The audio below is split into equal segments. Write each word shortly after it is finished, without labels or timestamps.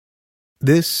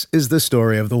This is the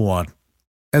story of the one.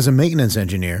 As a maintenance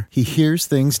engineer, he hears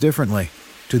things differently.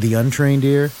 To the untrained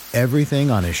ear,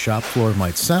 everything on his shop floor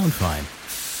might sound fine,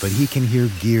 but he can hear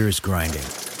gears grinding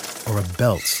or a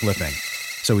belt slipping.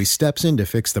 So he steps in to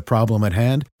fix the problem at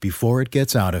hand before it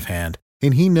gets out of hand.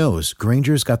 And he knows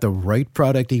Grainger's got the right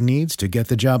product he needs to get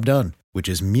the job done, which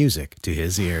is music to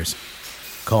his ears.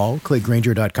 Call, click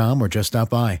Grainger.com, or just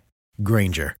stop by.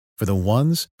 Grainger, for the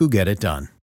ones who get it done.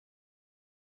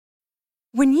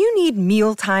 When you need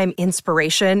mealtime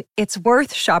inspiration, it's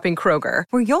worth shopping Kroger,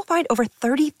 where you'll find over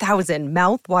 30,000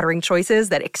 mouth-watering choices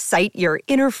that excite your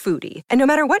inner foodie. And no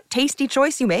matter what tasty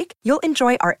choice you make, you'll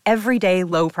enjoy our everyday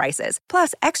low prices,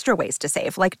 plus extra ways to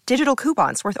save, like digital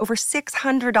coupons worth over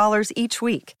 $600 each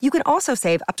week. You can also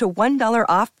save up to $1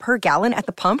 off per gallon at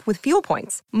the pump with fuel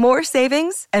points. More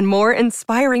savings and more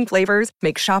inspiring flavors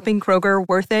make shopping Kroger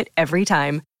worth it every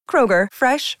time. Kroger,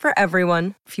 fresh for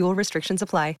everyone. Fuel restrictions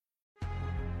apply.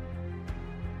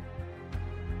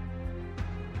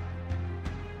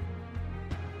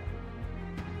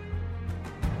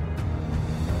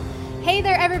 Hey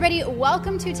there, everybody.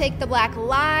 Welcome to Take the Black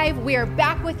Live. We are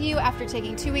back with you after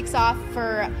taking 2 weeks off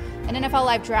for an NFL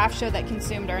Live draft show that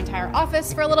consumed our entire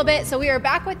office for a little bit. So we are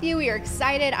back with you. We are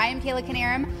excited. I am Kayla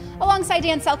Canarum alongside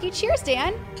Dan Selke. Cheers,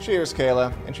 Dan. Cheers,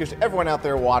 Kayla. And cheers to everyone out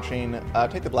there watching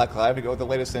Take the Black Live to go with the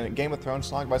latest in Game of Thrones,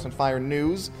 Song, Ice, and Fire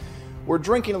news. We're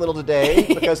drinking a little today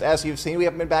because, as you've seen, we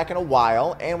haven't been back in a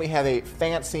while, and we have a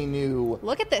fancy new...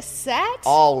 Look at this set.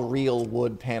 All real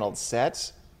wood paneled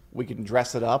set. We can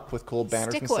dress it up with cool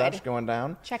banners Stickwood. and such going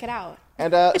down. Check it out.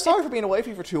 And sorry for being away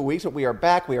from you for 2 weeks, but we are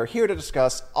back. We are here to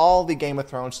discuss all the Game of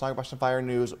Thrones, Song of Ice and Fire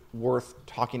news worth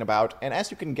talking about. And as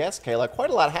you can guess, Kayla, quite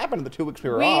a lot happened in the 2 weeks we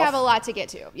were off. We have a lot to get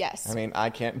to, yes. I mean, I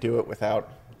can't do it without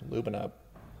lubing up.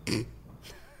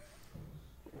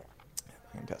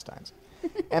 Intestines.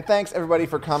 And thanks, everybody,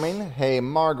 for coming. Hey,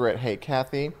 Margaret. Hey,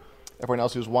 Kathy. Everyone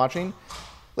else who's watching.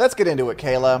 Let's get into it,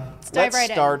 Kayla. Let's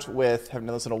start with, haven't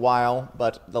done this in a while,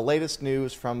 but the latest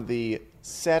news from the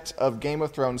set of Game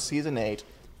of Thrones Season 8,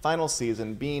 final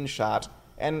season, being shot,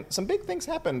 and some big things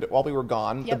happened while we were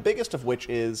gone. Yep. The biggest of which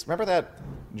is, remember that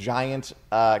giant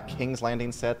King's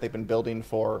Landing set they've been building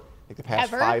for like the past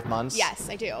 5 months? Yes,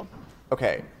 I do.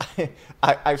 Okay.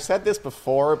 I've said this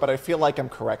before, but I feel like I'm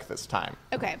correct this time.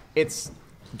 Okay. It's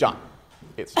done.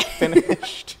 It's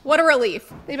finished. What a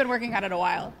relief. They've been working on it a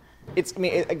while.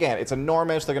 Again, it's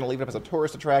enormous. They're going to leave it up as a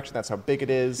tourist attraction. That's how big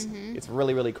it is. Mm-hmm. It's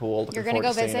really, really cool. You're going to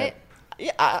go visit?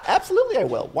 Yeah, absolutely I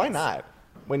will. Why not?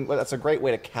 That's a great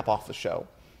way to cap off the show.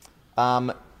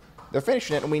 They're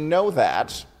finishing it, and we know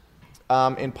that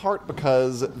in part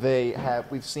because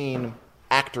we've seen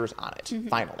actors on it,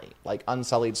 finally. Like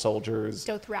Unsullied soldiers.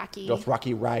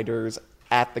 Dothraki riders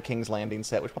at the King's Landing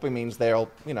set, which probably means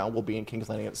we'll be in King's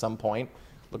Landing at some point.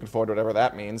 Looking forward to whatever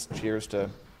that means. Cheers to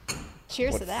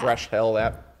that. Fresh hell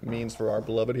that means for our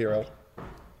beloved hero.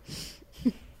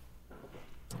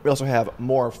 We also have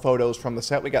more photos from the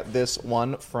set. We got this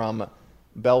one from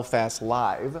Belfast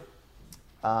Live.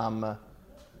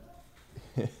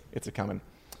 It's a coming.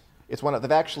 It's one that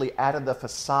they've actually added the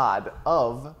facade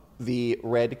of the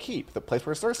Red Keep, the place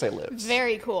where Cersei lives.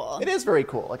 Very cool. It is very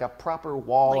cool, like a proper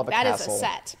wall of a castle. That is a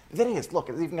set. It is. Look,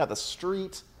 it's even got the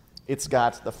street. It's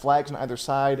got the flags on either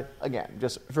side. Again,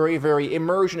 just very, very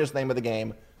immersion is the name of the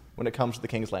game when it comes to the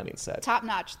King's Landing set. Top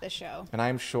notch, this show. And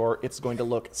I'm sure it's going to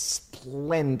look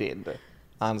splendid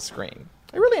on screen.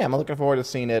 I really am. I'm looking forward to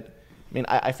seeing it. I mean,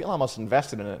 I feel almost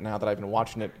invested in it now that I've been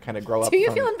watching it kind of grow up. Do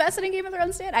you feel invested in Game of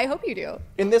Thrones, Dan? I hope you do.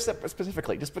 In this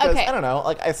specifically, just because, I don't know,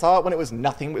 like I saw it when it was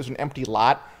nothing, it was an empty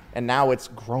lot, and now it's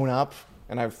grown up,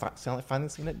 and I've finally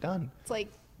seen it done. It's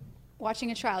like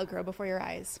watching a child grow before your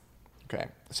eyes. Okay.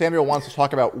 Samuel wants to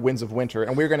talk about Winds of Winter,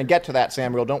 and we're going to get to that,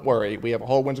 Samuel. Don't worry. We have a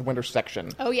whole Winds of Winter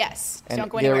section. Oh, yes. And don't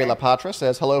go Gary anywhere. LaPatra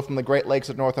says, hello from the Great Lakes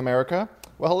of North America.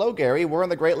 Well, hello, Gary. We're in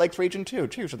the Great Lakes region, too.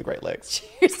 Cheers to the Great Lakes.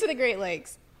 Cheers to the Great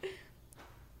Lakes.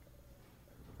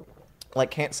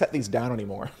 Can't set these down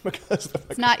anymore. Because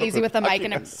it's not easy with the mic,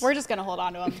 and we're just going to hold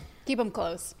on to them. Keep them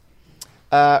close.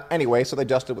 Anyway, so they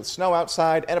dusted with snow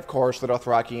outside, and of course, the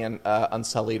Dothraki and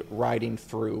Unsullied riding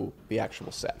through the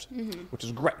actual set, which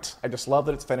is great. I just love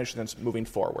that it's finished and it's moving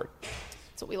forward.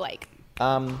 That's what we like.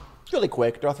 Really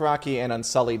quick, Dothraki and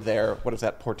Unsullied there, what does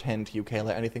that portend to you,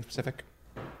 Kayla? Anything specific?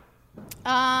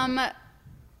 Something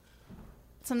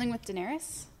with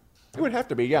Daenerys? It would have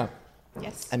to be, yeah.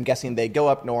 Yes. I'm guessing they go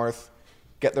up north,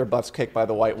 get their butts kicked by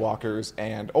the White Walkers,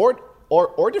 and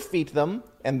or defeat them,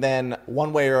 and then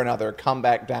one way or another come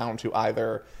back down to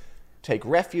either take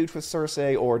refuge with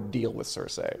Cersei or deal with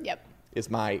Cersei. Yep. Is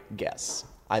my guess.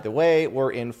 Either way,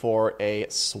 we're in for a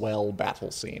swell battle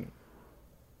scene.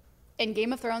 And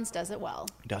Game of Thrones does it well.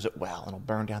 Does it well, and it'll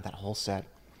burn down that whole set.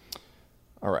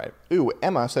 All right. Ooh,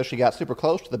 Emma says she got super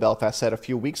close to the Belfast set a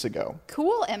few weeks ago.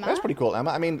 Cool, Emma. That's pretty cool, Emma.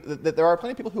 I mean, there are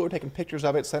plenty of people who are taking pictures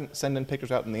of it, sending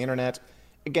pictures out on the internet.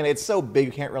 Again, it's so big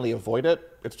you can't really avoid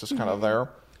it. It's just kind of there.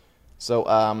 So,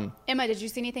 Emma, did you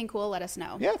see anything cool? Let us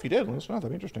know. Yeah, if you did, let us know.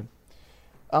 That'd be interesting.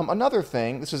 Another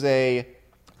thing, this is a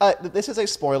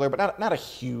spoiler, but not a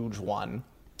huge one.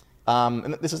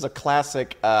 And this is a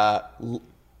classic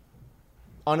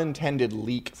unintended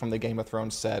leak from the Game of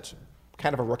Thrones set.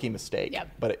 Kind of a rookie mistake,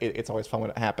 but it's always fun when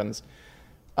it happens.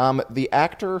 The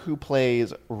actor who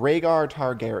plays Rhaegar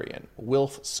Targaryen,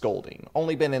 Wilf Scolding,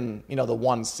 only been in the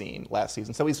one scene last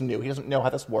season, so he's new. He doesn't know how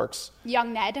this works.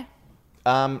 Young Ned?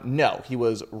 No, he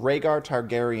was Rhaegar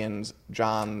Targaryen's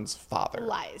Jon's father.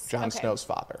 Lies. Jon Snow's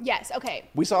father. Yes, okay.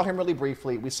 We saw him really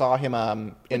briefly. We saw him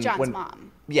With Jon's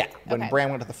mom. Yeah, when Okay. Bran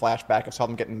went to the flashback, I saw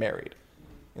them getting married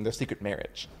in their secret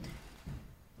marriage.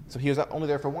 So he was only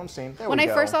there for one scene. When I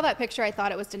first saw that picture, I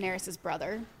thought it was Daenerys'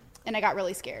 brother, and I got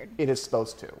really scared. It is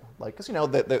supposed to, because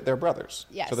they're brothers.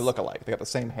 Yes. So they look alike. They got the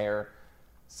same hair,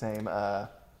 same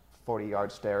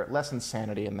 40-yard stare. Less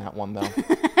insanity in that one though.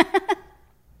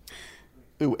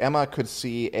 Ooh, Emma could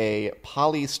see a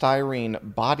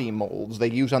polystyrene body molds they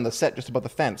use on the set just above the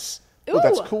fence. Ooh,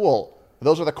 that's cool.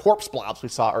 Those are the corpse blobs we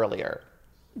saw earlier.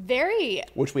 Very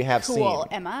which we have cool,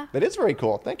 seen. Emma. That is very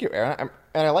cool. Thank you, Aaron.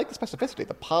 And I like the specificity.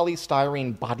 The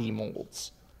polystyrene body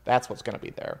molds. That's what's going to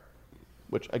be there.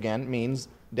 Which, again, means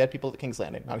dead people at King's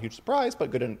Landing. Not a huge surprise,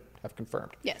 but good to have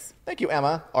confirmed. Yes. Thank you,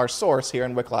 Emma, our source here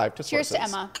in Wick Live. Cheers to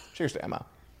Emma. Cheers to Emma.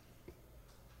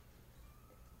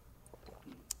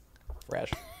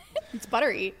 Fresh. It's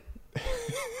buttery. I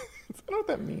don't know what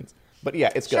that means. But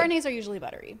yeah, it's good. Chardonnays are usually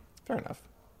buttery. Fair enough.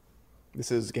 This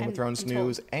is Game of Thrones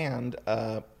news and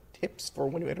tips for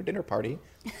when you enter a dinner party.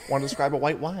 Want to describe a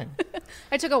white wine.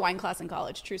 I took a wine class in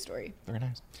college. True story. Very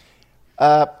nice.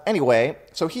 Anyway,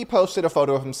 so he posted a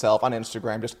photo of himself on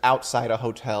Instagram just outside a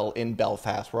hotel in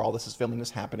Belfast where all this filming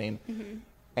is happening. Mm-hmm.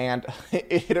 And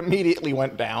it immediately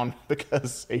went down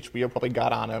because HBO probably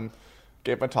got on him,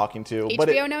 gave him a talking to.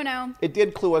 HBO no. It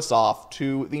did clue us off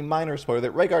to the minor spoiler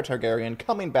that Rhaegar Targaryen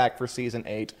coming back for season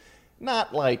 8.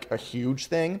 Not like a huge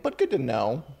thing, but good to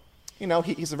know.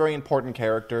 He's a very important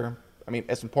character. I mean,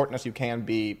 as important as you can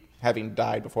be, having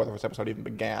died before the first episode even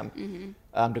began. Mm-hmm.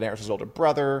 Daenerys' older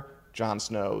brother, Jon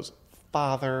Snow's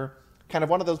father. Kind of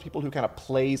one of those people who kind of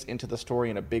plays into the story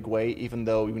in a big way, even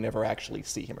though you never actually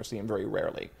see him or see him very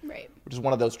rarely. Right. Which is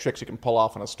one of those tricks you can pull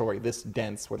off in a story this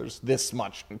dense, where there's this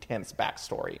much intense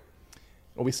backstory.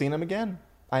 Will we see him again?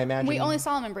 I imagine. We only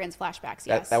saw him in Bran's flashbacks,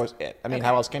 yes. That was it. I mean,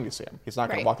 how else can you see him? He's not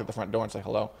going to walk through the front door and say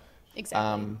hello.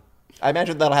 Exactly. I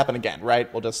imagine that'll happen again, right?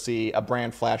 We'll just see a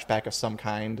Bran flashback of some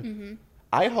kind. Mm-hmm.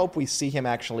 I hope we see him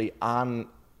actually on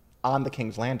the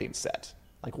King's Landing set,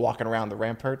 like walking around the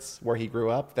ramparts where he grew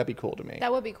up. That'd be cool to me.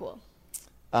 That would be cool.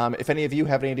 If any of you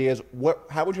have any ideas,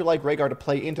 how would you like Rhaegar to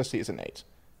play into season 8?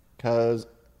 Because,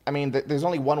 I mean, there's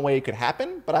only one way it could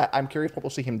happen, but I'm curious what we'll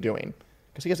see him doing.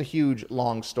 Because he has a huge,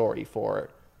 long story for,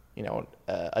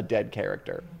 a dead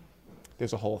character.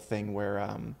 There's a whole thing where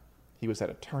he was at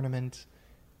a tournament,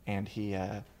 and he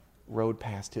rode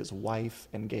past his wife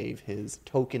and gave his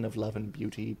token of love and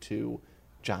beauty to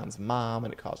Jon's mom,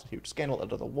 and it caused a huge scandal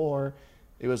out of the war.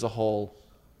 It was a whole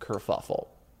kerfuffle.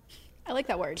 I like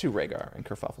that word. 2 Rhaegar and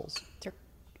kerfuffles.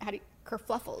 How do you...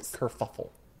 Kerfluffles.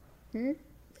 Kerfuffle.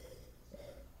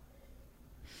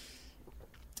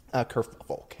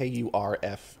 Kerfuffle.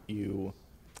 K-U-R-F-U-L.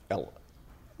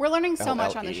 We're learning so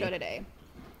much on the show today.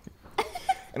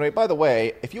 Anyway, by the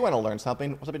way, if you want to learn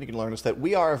something you can learn is that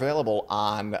we are available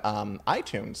on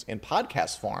iTunes in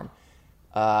podcast form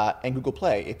and Google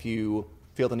Play if you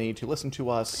feel the need to listen to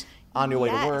us on your way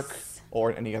to work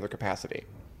or in any other capacity.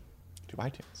 To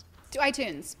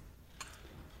iTunes.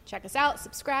 Check us out,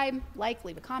 subscribe,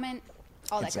 leave a comment,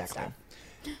 all that good stuff.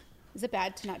 Is it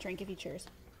bad to not drink if you cheers?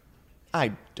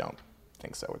 I don't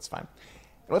think so. It's fine.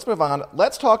 And let's move on.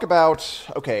 Let's talk about,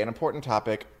 an important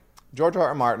topic. George R.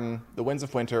 R. Martin, The Winds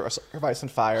of Winter, A Song of Ice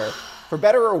and Fire. For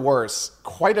better or worse,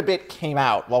 quite a bit came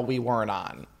out while we weren't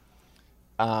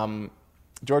on.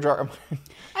 George R. R. Martin.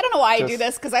 I don't know why I do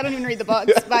this, because I don't even read the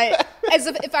books. But as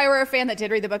if I were a fan that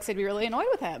did read the books, I'd be really annoyed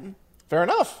with him. Fair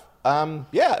enough.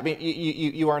 Yeah, I mean,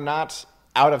 you are not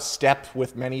out of step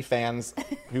with many fans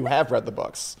who have read the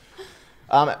books.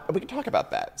 We can talk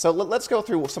about that. So let's go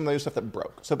through some of the new stuff that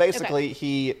broke. So basically,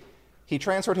 he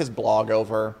transferred his blog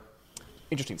over.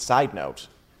 Interesting side note,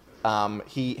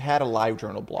 he had a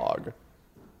LiveJournal blog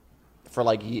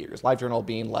for years. LiveJournal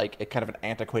being a kind of an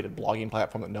antiquated blogging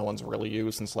platform that no one's really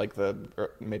used since the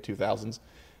mid-2000s.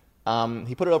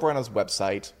 He put it over on his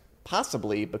website,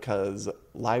 possibly because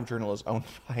LiveJournal is owned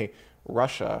by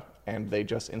Russia, and they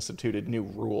just instituted new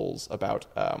rules about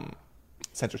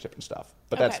censorship and stuff.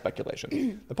 But that's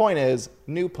speculation. The point is,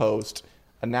 new post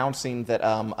announcing that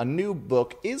a new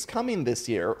book is coming this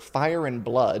year, Fire and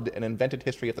Blood, An Invented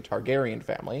History of the Targaryen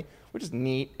Family, which is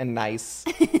neat and nice.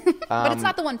 But it's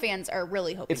not the one fans are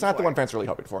really hoping for. It's not the one fans are really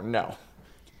hoping for, no.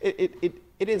 It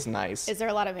is nice. Is there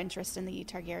a lot of interest in the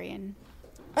Targaryen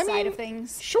side of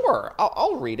things? Sure.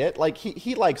 I'll read it. Like,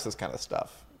 he likes this kind of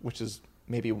stuff, which is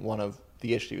maybe one of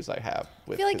the issues I have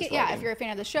with I feel like, his yeah, writing. if you're a fan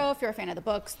of the show, if you're a fan of the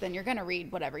books, then you're going to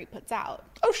read whatever he puts out.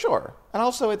 Oh, sure. And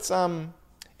also, it's kind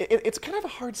of a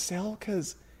hard sell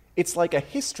because it's like a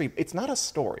history. It's not a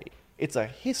story. It's a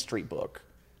history book,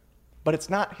 but it's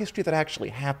not history that actually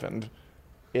happened.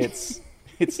 It's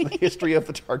the history of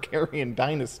the Targaryen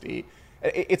dynasty.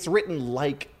 It's written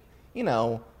like,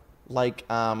 like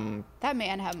That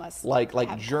man must like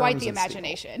have germs quite the and steel.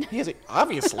 imagination. He has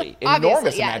obviously Obviously,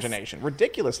 enormous yes. imagination,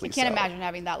 ridiculously I can't so. imagine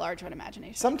having that large of an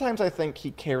imagination. Sometimes I think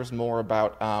he cares more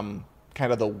about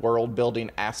kind of the world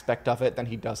building aspect of it than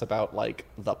he does about like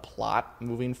the plot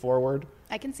moving forward.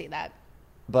 I can see that.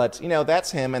 But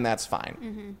that's him, and that's fine.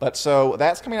 Mm-hmm. But so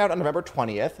that's coming out on November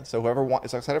 20th. So whoever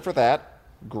is excited for that,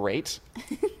 great.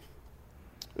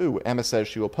 Ooh, Emma says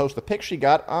she will post the pic she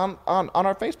got on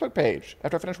our Facebook page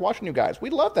after I finish watching you guys. We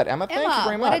love that, Emma. Thank you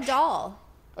very much. What a doll.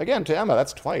 Again, to Emma,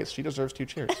 that's twice. She deserves 2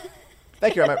 cheers.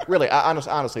 Thank you, Emma. Really,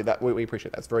 honestly, that we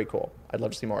appreciate that. It's very cool. I'd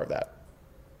love to see more of that.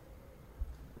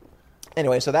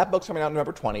 Anyway, so that book's coming out on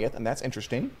November 20th, and that's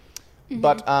interesting. Mm-hmm.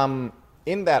 But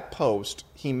in that post,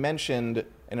 he mentioned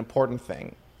an important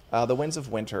thing. The Winds of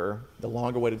Winter, the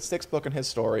long-awaited 6th book in his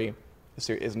story,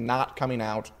 is not coming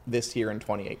out this year in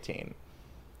 2018.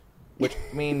 Which,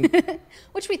 I mean...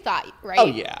 Which we thought, right? Oh,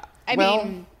 yeah. I mean...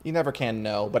 mean... You never can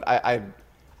know, but I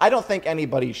don't think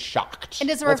anybody's shocked. And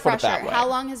as a Let's put it refresher, that way. how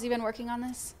long has he been working on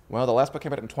this? Well, the last book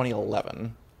came out in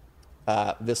 2011.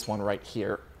 This one right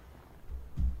here.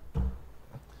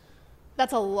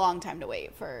 That's a long time to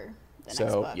wait for the next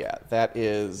book. So, yeah, that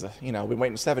is, we've been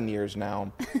waiting 7 years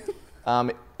now.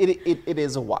 It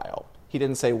is a while. He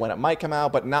didn't say when it might come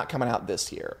out, but not coming out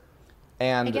this year.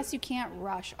 And I guess you can't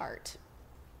rush art.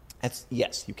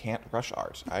 Yes, you can't rush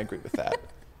art. I agree with that.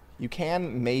 You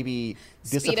can maybe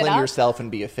Speed it discipline up. yourself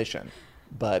and be efficient,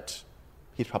 but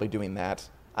he's probably doing that.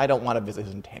 I don't want to visit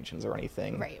his intentions or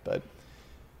anything. Right. But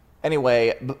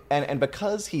anyway, and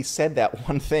because he said that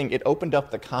one thing, it opened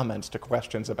up the comments to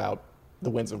questions about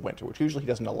the Winds of Winter, which usually he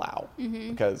doesn't allow.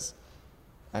 Mm-hmm. Because,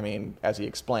 I mean, as he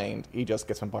explained, he just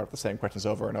gets bombarded with the same questions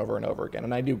over and over and over again,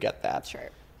 and I do get that.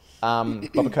 Sure.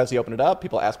 But because he opened it up,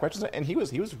 people asked questions, and he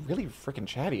was really freaking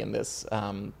chatty in this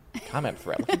comment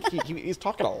thread. Like, he's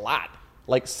talking a lot.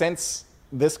 Like, since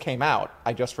this came out,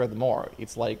 I just read more.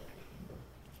 It's like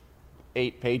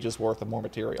 8 pages worth of more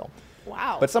material.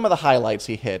 Wow. But some of the highlights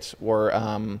he hit were,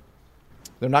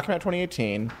 they're not coming out in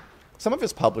 2018. Some of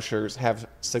his publishers have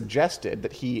suggested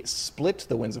that he split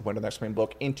the Winds of Winter, the next main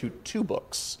book, into 2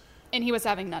 books. And he was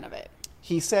having none of it.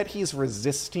 He said he's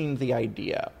resisting the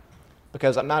idea.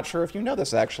 Because I'm not sure if you know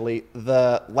this, actually.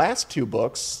 The last 2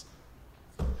 books,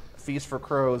 Feast for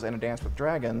Crows and A Dance with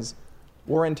Dragons,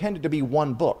 were intended to be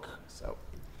 1 book. So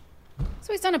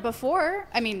he's done it before.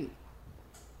 I mean,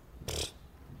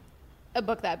 a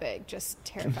book that big just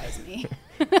terrifies me.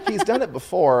 He's done it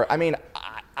before. I mean,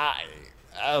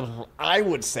 I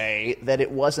would say that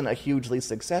it wasn't a hugely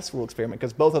successful experiment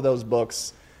because both of those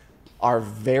books are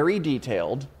very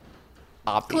detailed,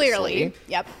 obviously. Clearly,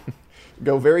 yep.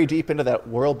 Go very deep into that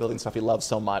world building stuff he loves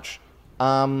so much.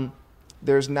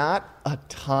 There's not a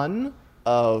ton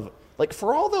of, like,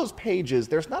 for all those pages,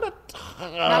 there's not a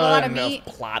ton Not a lot of meat.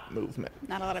 plot movement.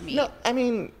 Not a lot of meat. No, I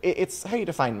mean, it's how you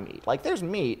define meat. Like, there's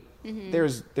meat. Mm-hmm.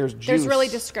 There's juice. There's really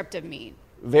descriptive meat.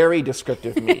 Very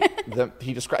descriptive meat.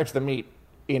 He describes the meat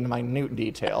in minute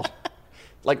detail.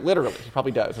 Like, literally. He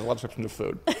probably does. There's a lot of descriptions of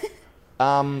food.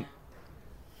 But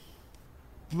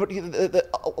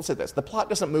I'll say this. The plot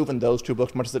doesn't move in those 2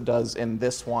 books much as it does in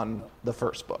this one, the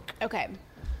first book. Okay.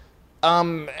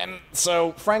 And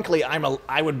so, frankly,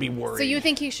 I would be worried. So you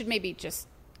think he should maybe just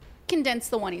condense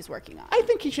the one he's working on? I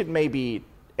think he should maybe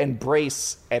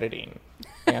embrace editing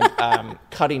and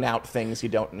cutting out things you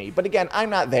don't need. But again, I'm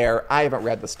not there. I haven't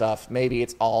read the stuff. Maybe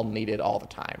it's all needed all the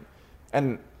time.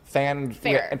 And fan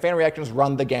reactions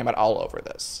run the gamut all over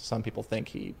this. Some people think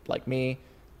he, like me,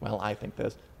 well, I think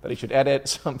this, that he should edit.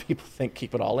 Some people think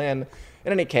keep it all in.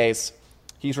 In any case,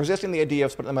 he's resisting the idea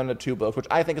of splitting them into 2 books, which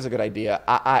I think is a good idea.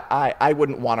 I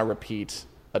wouldn't want to repeat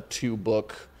a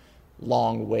 2-book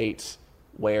long wait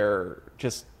where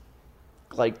just,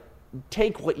 like,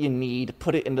 take what you need,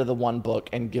 put it into the one book,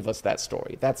 and give us that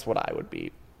story. That's what I would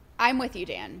be. I'm with you,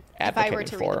 Dan. If I were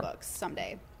to read the books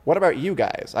someday. What about you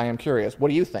guys? I am curious. What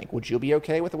do you think? Would you be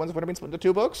okay with the Winds of Winter being split into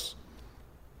 2 books?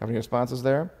 Have any responses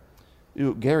there?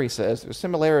 Ooh, Gary says, there's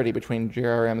similarity between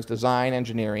JRM's design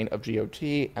engineering of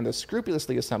GOT and the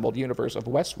scrupulously assembled universe of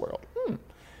Westworld. The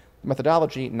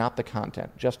methodology, not the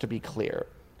content, just to be clear.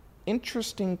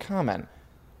 Interesting comment.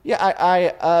 Yeah,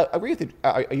 I agree with you.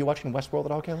 Are you watching Westworld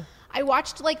at all, Kayla? I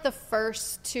watched like the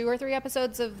first 2 or 3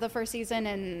 episodes of the first season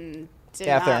and did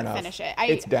not finish it.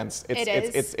 It's dense.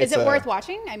 Is it worth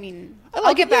watching? I mean,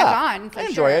 I'll get back on for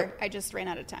enjoy sure. it. I just ran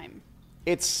out of time.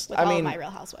 With all of my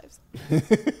Real Housewives.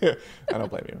 I don't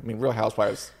blame you. I mean, Real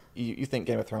Housewives, you think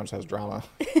Game of Thrones has drama.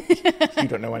 You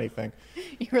don't know anything.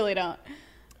 You really don't.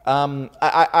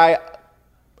 I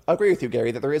agree with you,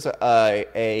 Gary, that there is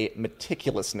a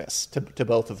meticulousness to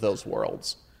both of those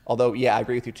worlds. Although, yeah, I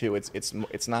agree with you too.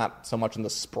 It's not so much in the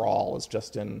sprawl as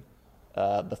just in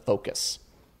the focus.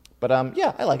 But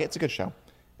yeah, I like it. It's a good show.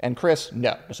 And Chris,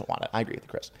 doesn't want it. I agree with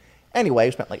Chris. Anyway,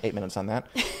 we spent like 8 minutes on that.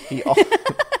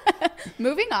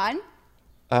 Moving on.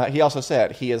 He also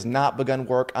said he has not begun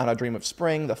work on A Dream of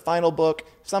Spring, the final book.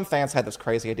 Some fans had this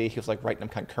crazy idea. He was like writing them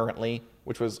concurrently,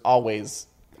 which was always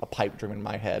a pipe dream in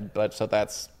my head. But so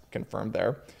that's confirmed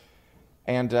there.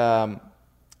 And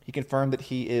he confirmed that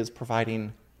he is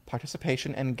providing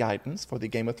participation and guidance for the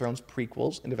Game of Thrones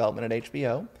prequels in development at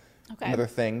HBO. Okay. Another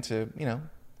thing to,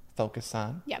 focus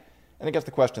on. Yep. And I guess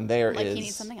the question there is... Like he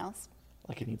needs something else.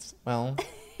 Like he needs... Well,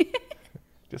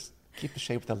 just keep the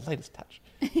shade with the lightest touch.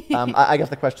 I guess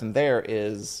the question there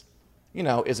is,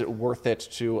 is it worth it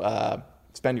to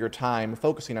spend your time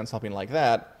focusing on something like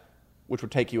that, which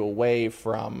would take you away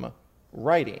from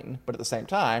writing, but at the same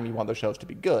time, you want those shows to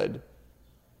be good.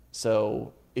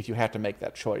 So if you have to make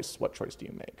that choice, what choice do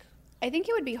you make? I think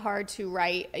it would be hard to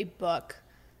write a book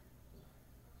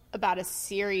about a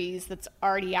series that's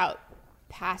already out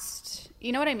past,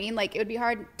 you know what I mean? Like, it would be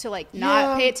hard to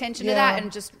not pay attention to that and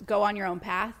just go on your own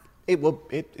path.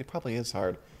 It probably is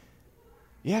hard.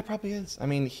 Yeah, it probably is. I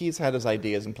mean, he's had his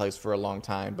ideas in place for a long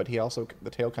time, but the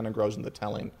tale kind of grows in the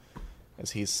telling,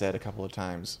 as he's said a couple of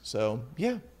times. So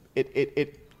yeah,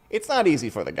 it's not easy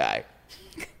for the guy.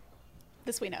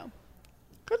 This we know.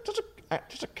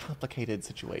 Just a complicated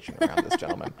situation around this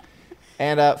gentleman.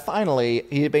 And finally,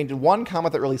 he made one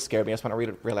comment that really scared me. I just want to read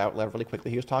it out loud really quickly.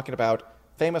 He was talking about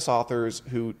famous authors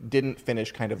who didn't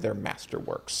finish kind of their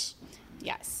masterworks.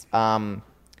 Yes. And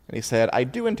he said, I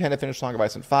do intend to finish Song of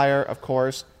Ice and Fire, of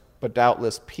course, but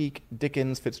doubtless Peake,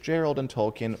 Dickens, Fitzgerald, and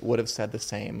Tolkien would have said the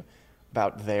same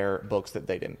about their books that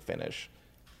they didn't finish.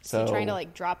 So is he trying to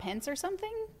drop hints or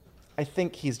something? I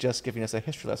think he's just giving us a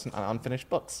history lesson on unfinished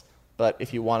books. But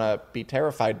if you want to be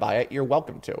terrified by it, you're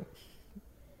welcome to.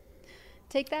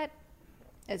 Take that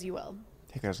as you will.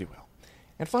 Take that as you will.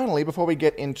 And finally, before we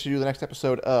get into the next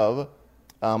episode of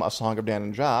A Song of Dan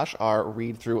and Josh, our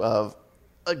read-through of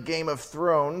A Game of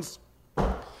Thrones,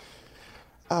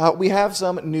 we have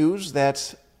some news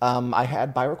that I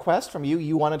had by request from you.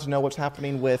 You wanted to know what's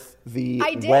happening with the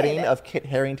wedding of Kit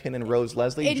Harington and Rose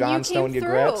Leslie, and Jon Snow and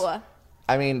Ygritte.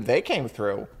 I mean, they came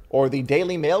through. Or the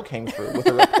Daily Mail came through with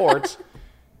a report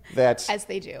that... As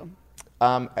they do.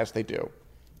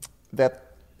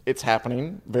 That it's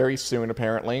happening very soon,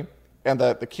 apparently. And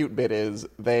the cute bit is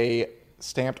they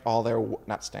stamped all their...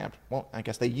 Not stamped. Well, I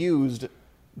guess they used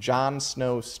Jon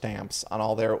Snow stamps on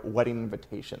all their wedding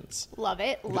invitations. Love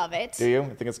it. Love it. Do you?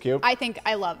 You think it's cute?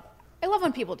 I love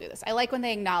when people do this. I like when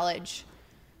they acknowledge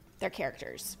their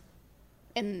characters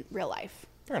in real life.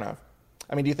 Fair enough.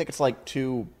 I mean, do you think it's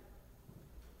too...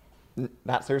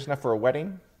 not serious enough for a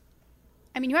wedding?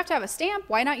 I mean, you have to have a stamp.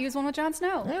 Why not use one with Jon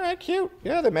Snow? Yeah, they're cute.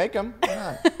 Yeah, they make them. Why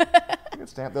not? Good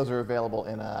stamp. Those are available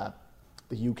in the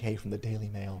UK from the Daily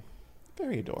Mail.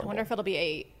 Very adorable. I wonder if it'll be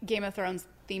a Game of Thrones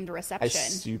themed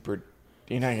reception.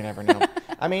 You never know.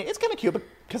 I mean, it's kind of cute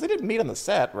because they didn't meet on the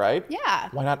set, right? Yeah.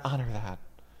 Why not honor that?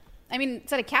 I mean,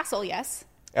 it's at a castle, yes.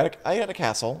 At a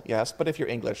castle, yes. But if you're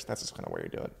English, that's just kind of where you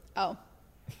do it. Oh.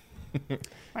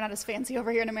 We're not as fancy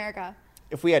over here in America.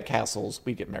 If we had castles,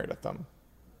 we'd get married at them.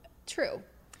 True.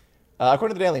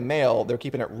 According to the Daily Mail,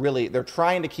 they're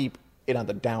trying to keep it on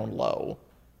the down low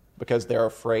because they're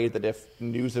afraid that if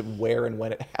news of where and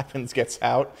when it happens gets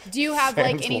out, do you have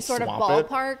fans any will sort of swamp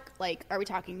ballpark? Are we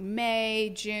talking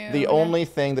May, June? The only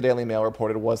thing the Daily Mail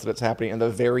reported was that it's happening in the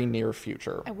very near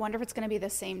future. I wonder if it's going to be the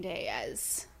same day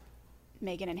as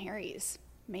Meghan and Harry's,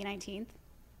 May 19th.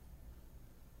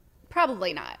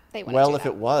 Probably not. They wouldn't do if that.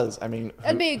 It was, I mean,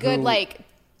 it'd be a good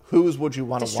whose would you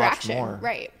want to watch distraction, more?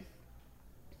 Right.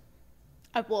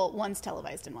 Well, one's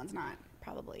televised and one's not,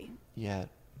 probably. Yeah.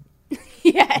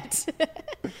 Yet.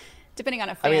 Depending on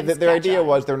a fan's their idea catch-on.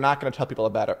 was they're not going to tell people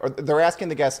about it. Or they're asking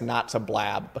the guests not to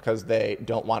blab because they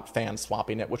don't want fans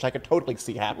swapping it, which I could totally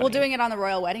see happening. Well, doing it on the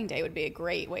royal wedding day would be a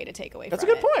great way to take away That's a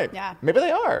from good point. Yeah. Maybe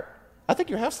they are. I think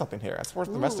you have something here. That's worth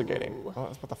investigating. Oh,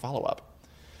 that's what the follow-up.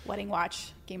 Wedding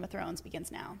Watch, Game of Thrones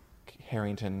begins now.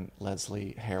 Harrington,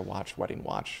 Leslie, Hair Watch, Wedding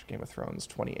Watch, Game of Thrones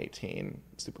 2018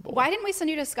 Super Bowl. Why didn't we send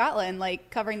you to Scotland,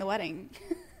 like, covering the wedding?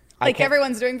 I like can't-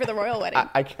 everyone's doing for the royal wedding.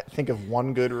 I can't think of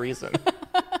one good reason.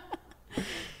 I'm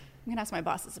going to ask my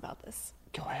bosses about this.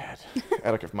 Go ahead.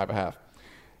 Advocate for my behalf.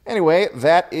 Anyway,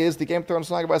 that is the Game of Thrones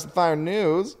Song Advice and Fire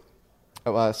News.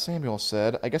 Samuel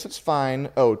said, I guess it's fine.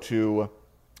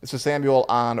 This is Samuel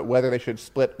on whether they should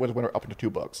split Winds of Winter up into 2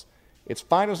 books. It's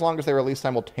fine as long as they release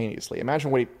simultaneously.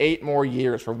 Imagine waiting 8 more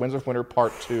years for Winds of Winter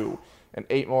Part 2 and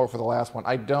 8 more for the last one.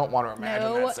 I don't want to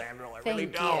imagine that, Samuel. I really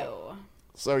thank don't. you.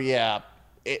 So, yeah.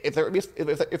 If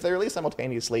they release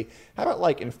simultaneously, how about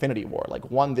like Infinity War,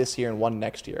 like one this year and one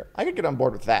next year? I could get on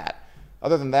board with that.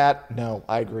 Other than that, no,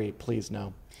 I agree. Please,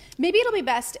 no. Maybe it'll be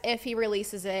best if he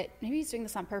releases it. Maybe he's doing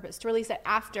this on purpose to release it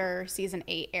after season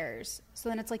 8 airs. So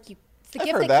then it's like it's the I've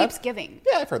gift heard that that. keeps giving.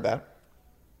 Yeah, I've heard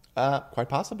that. Quite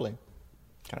possibly.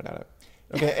 Kind of doubt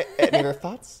it. Okay, any other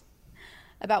thoughts?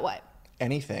 About what?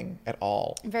 Anything at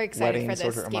all. I'm very excited Wedding, for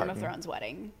this Saoirse Game Martin. of Thrones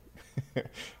wedding.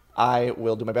 I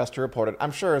will do my best to report it.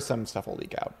 I'm sure some stuff will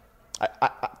leak out.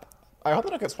 I hope they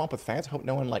don't get swamped with fans. I hope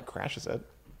no one like crashes it.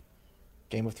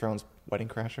 Game of Thrones wedding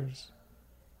crashers.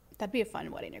 That'd be a fun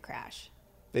wedding to crash.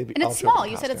 They'd be And all it's show up small.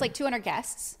 in You said it's costume. like 200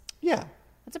 guests. Yeah,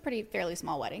 That's a fairly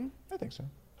small wedding. I think so.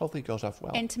 Hopefully it goes off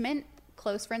well. Intimate,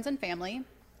 close friends and family.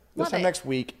 This Love time it. next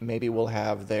week, maybe we'll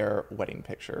have their wedding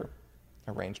picture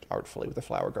arranged artfully with the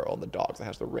flower girl and the dogs that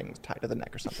has the rings tied to the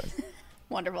neck or something.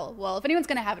 Wonderful. Well, if anyone's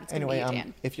going to have it, it's going to Anyway, be you,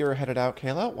 Dan. if you're headed out,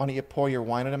 Kayla, why don't you pour your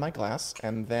wine into my glass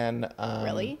and then...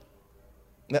 Really?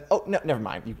 No, never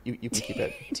mind. You can keep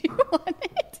it. Do you want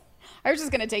it? I was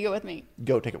just going to take it with me.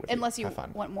 Go take it with Unless you. you Have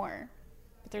fun. want more.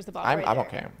 But there's the bottle I right don't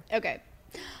there. care. Okay.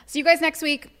 See you guys next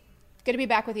week. Good to be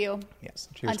back with you. Yes.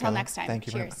 Cheers, Until Kayla. next time. Thank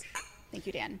you very Cheers. much. Thank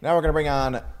you, Dan. Now we're going to bring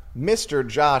on Mr.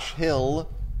 Josh Hill,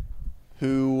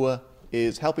 who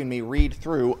is helping me read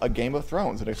through A Game of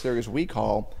Thrones in a series we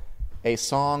call A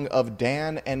Song of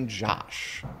Dan and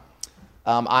Josh.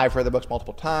 I've read the books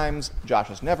multiple times. Josh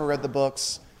has never read the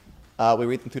books. We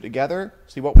read them through together,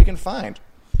 see what we can find.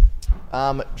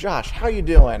 Josh, how you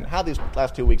doing? How these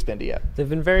last 2 weeks been to you? They've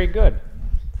been very good.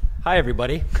 Hi,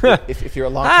 everybody. If you're a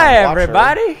long Hi, time watcher,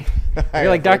 everybody. Hi,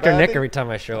 You're like Dr. everybody. Nick every time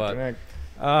I show up. Nick.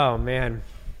 Oh, man.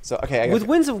 So, okay, With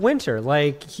Winds of Winter,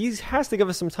 like, he has to give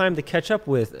us some time to catch up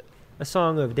with A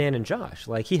Song of Dan and Josh.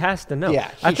 Like, he has to know.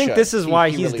 Yeah, I he think should. this is He why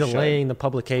he's really should. delaying the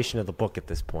publication of the book at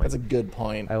this point. that's a good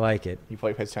point. I like it. You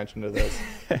probably pay attention to this.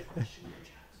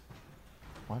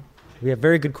 What? We have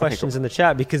very good questions cool. in the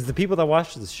chat because the people that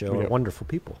watch this show We are do. wonderful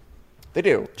people. They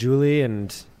do. Julie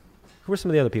and who are some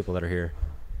of the other people that are here?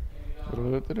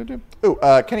 Ooh,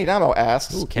 Kenny Damo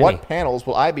asks, Ooh, Kenny. what panels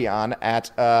will I be on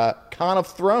at Con of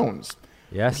Thrones?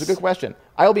 Yes. That's a good question.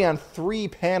 I will be on 3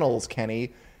 panels,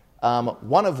 Kenny,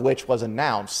 one of which was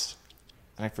announced,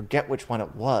 and I forget which one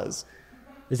it was.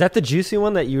 Is that the juicy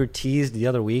one that you were teased the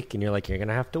other week and you're like, you're going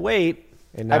to have to wait?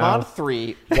 And now, I'm on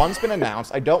 3. One's been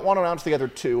announced. I don't want to announce the other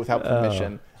 2 without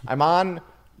permission. I'm on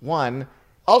 1.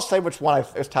 I'll say which one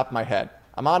is top of my head.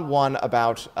 I'm on 1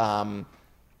 about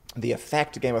the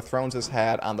effect Game of Thrones has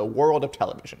had on the world of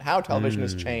television, how television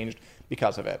has changed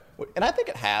because of it. And I think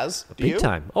it has. Do Big you?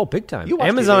 time. Oh, big time. You watch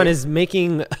Amazon TV. is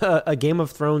making a Game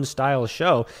of Thrones style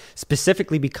show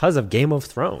specifically because of Game of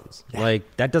Thrones.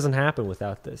 Like, that doesn't happen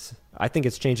without this. I think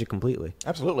it's changed it completely.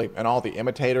 Absolutely. And all the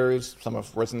imitators, some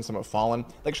have risen, some have fallen.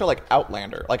 Like a show like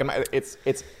Outlander. Like it's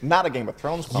not a Game of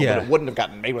Thrones film, Yeah. but it wouldn't have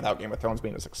gotten made without Game of Thrones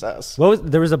being a success.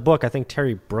 There was a book, I think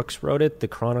Terry Brooks wrote it, The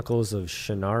Chronicles of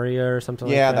Shannara or something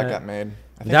Yeah, like that. that got made.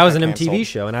 I think That was it an got MTV canceled.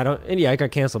 show, and it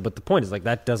got canceled. But the point is, like,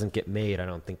 that doesn't get made, I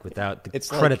don't think, without the It's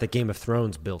credit like- that Game of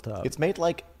Thrones built up. It's made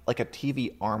like a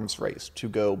TV arms race to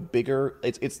go bigger.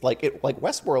 It's like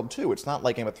Westworld too. It's not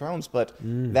like Game of Thrones, but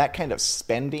that kind of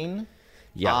spending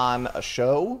Yeah. on a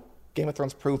show, Game of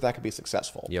Thrones proved that could be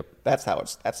successful. Yep. That's how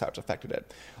it's affected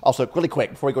it. Also, really quick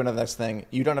before we go into the next thing,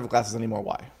 you don't have glasses anymore.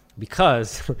 Why?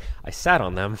 Because I sat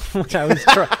on them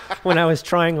when I was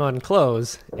trying on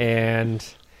clothes, and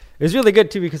it was really good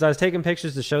too because I was taking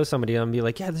pictures to show somebody and be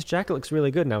like, yeah, this jacket looks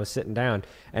really good, and I was sitting down,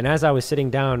 and as I was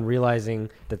sitting down realizing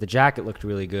that the jacket looked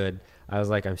really good, I was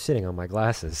like, I'm sitting on my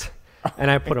glasses.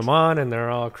 And I put them on, and they're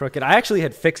all crooked. I actually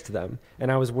had fixed them,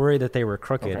 and I was worried that they were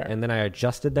crooked, Okay. and then I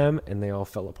adjusted them, and they all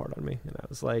fell apart on me, and I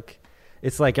was like,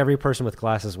 it's like every person with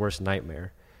glasses' worst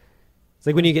nightmare. It's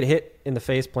like when you get hit in the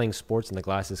face playing sports and the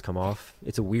glasses come off.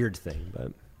 It's a weird thing,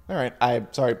 but All right. I'm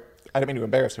sorry. I didn't mean to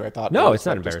embarrass you. I thought No, it was it's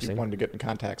not like just embarrassing. You wanted to get in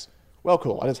contacts. Well,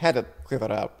 cool. I just had to clear that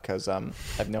out because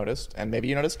I've noticed, and maybe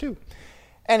you noticed too.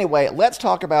 Anyway, let's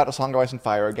talk about A Song of Ice and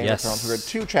Fire, a Game Yes. of Thrones. We read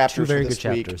 2 chapters Two very for this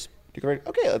good week. chapters.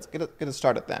 Okay, let's get it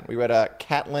started then. We read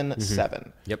Catelyn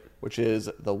 7, Yep. which is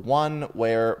the one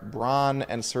where Bronn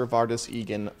and Ser Vardis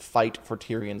Egan fight for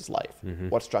Tyrion's life.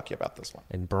 What struck you about this one?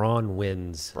 and Bronn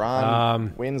wins.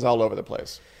 Bronn wins all over the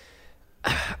place.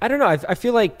 I don't know. I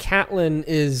feel like Catelyn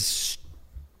is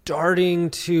starting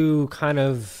to kind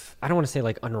of, I don't want to say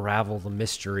like unravel the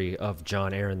mystery of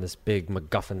Jon Arryn, this big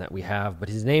MacGuffin that we have, but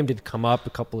his name did come up a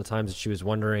couple of times that she was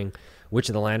wondering which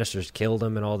of the Lannisters killed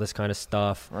him and all this kind of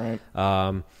stuff. Right.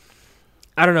 I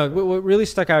don't know. What really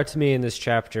stuck out to me in this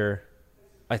chapter,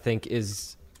 I think,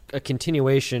 is a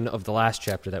continuation of the last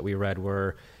chapter that we read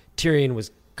where Tyrion was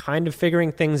kind of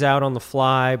figuring things out on the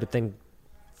fly, but then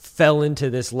fell into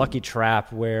this lucky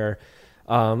trap where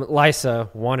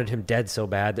Lysa wanted him dead so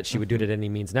bad that she would do it at any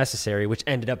means necessary, which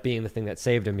ended up being the thing that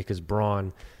saved him because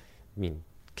Bronn,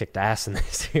 kicked ass in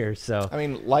this here. So I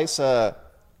mean, Lysa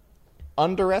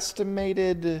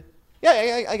underestimated...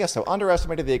 Yeah, I guess so.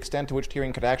 Underestimated the extent to which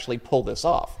Tyrion could actually pull this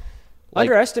off.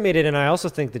 underestimated, and I also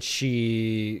think that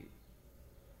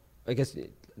I guess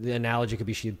the analogy could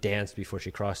be she danced before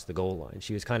she crossed the goal line.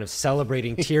 She was kind of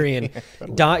celebrating Tyrion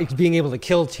being able to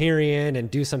kill Tyrion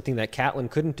and do something that Catelyn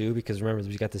couldn't do because remember,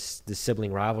 we've got this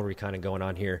sibling rivalry kind of going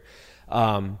on here.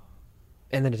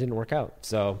 And then it didn't work out.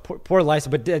 So poor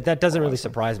Lysa, but that doesn't really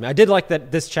surprise me. I did like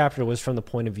that this chapter was from the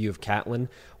point of view of Catelyn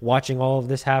watching all of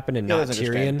this happen and not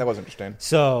Tyrion. That was interesting.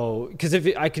 So, because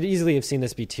I could easily have seen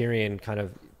this be Tyrion kind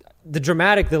of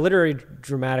the literary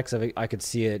dramatics of it. I could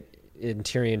see it in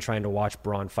Tyrion trying to watch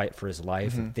Bronn fight for his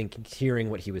life and hearing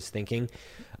what he was thinking.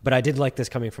 But I did like this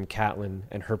coming from Catelyn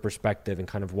and her perspective and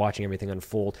kind of watching everything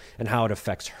unfold and how it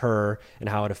affects her and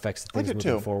how it affects the things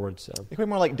moving forward. So it could be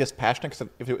more like dispassionate because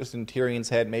if it was in Tyrion's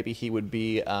head, maybe he would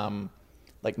be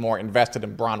like more invested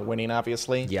in Bronn winning,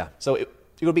 obviously. Yeah. So it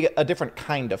would be a different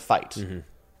kind of fight.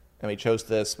 And we chose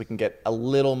this. We can get a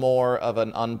little more of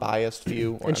an unbiased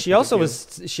view. And she also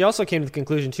came to the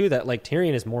conclusion too that like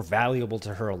Tyrion is more valuable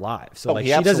to her alive. So like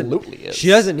he absolutely is. She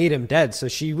doesn't need him dead. So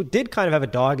she did kind of have a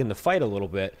dog in the fight a little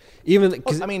bit. Even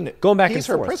because going back he's and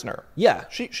her forth. prisoner. Yeah.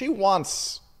 She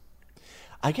wants.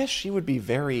 I guess she would be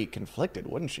very conflicted,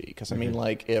 wouldn't she? Because I mean,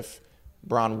 like if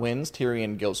Bronn wins,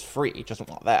 Tyrion goes free. He doesn't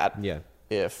want that. Yeah.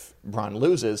 If Bronn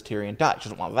loses, Tyrion dies. She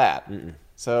doesn't want that.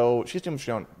 So she's doing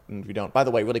if you don't. By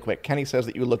the way, really quick, Kenny says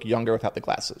that you look younger without the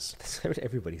glasses. That's what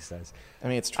everybody says. I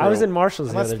mean, it's true. I was in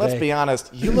Marshall's the other day. Let's be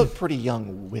honest. You look pretty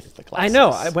young with the glasses. I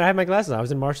know. When I had my glasses on, I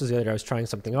was in Marshall's the other day. I was trying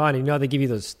something on. And, they give you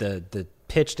the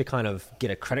pitch to kind of get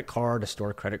a credit card, a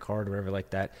store credit card, or whatever like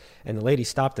that. And the lady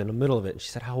stopped in the middle of it. And she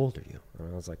said, "How old are you?"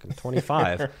 And I was like, "I'm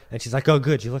 25." And she's like, "Oh,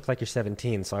 good. You look like you're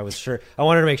 17." So I was sure. I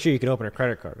wanted to make sure you could open a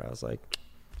credit card. I was like,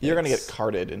 "You're going to get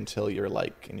carded until you're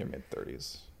like in your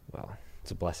mid-30s." Well, it's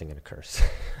a blessing and a curse.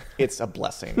 It's a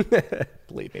blessing.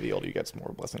 Believe me, the older you get, the more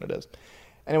of a blessing it is.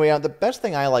 Anyway, the best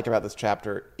thing I like about this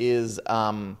chapter is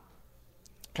kind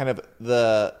of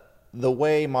the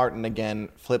way Martin, again,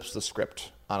 flips the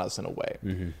script on us in a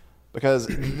way. Because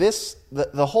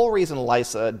the whole reason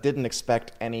Lysa didn't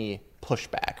expect any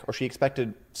pushback, or she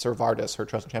expected Ser Vardis, her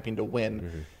trusted champion, to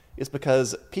win, is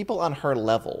because people on her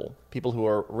level, people who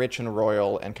are rich and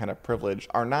royal and kind of privileged,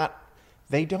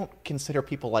 they don't consider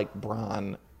people like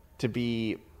Bronn to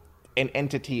be an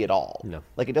entity at all. No.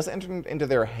 Like, it doesn't enter into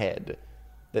their head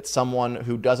that someone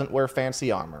who doesn't wear fancy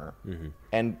armor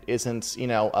and isn't,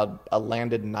 a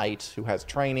landed knight who has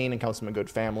training and comes from a good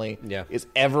family is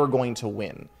ever going to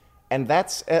win. And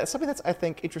that's something that's, I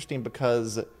think, interesting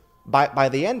because by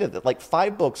the end of it, like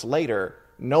 5 books later,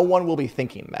 no one will be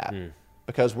thinking that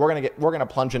because we're gonna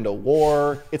plunge into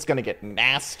war. It's gonna get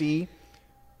nasty.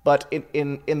 But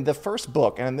in the first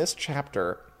book and in this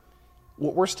chapter,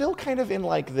 we're still kind of in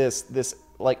like this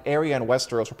like area in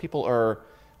Westeros where people are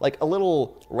like a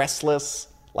little restless.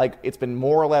 Like it's been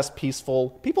more or less peaceful.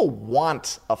 People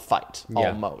want a fight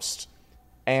almost,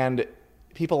 and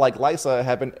people like Lysa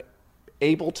have been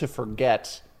able to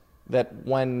forget that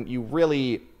when you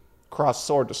really cross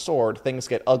sword to sword, things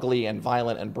get ugly and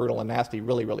violent and brutal and nasty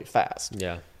really, really fast.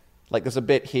 Yeah, like there's a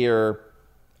bit here.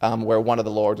 Where one of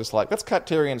the lords is like, let's cut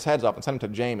Tyrion's heads off and send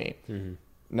him to Jaime.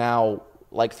 Now,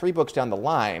 like 3 books down the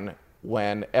line,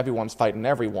 when everyone's fighting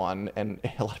everyone and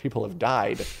a lot of people have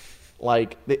died,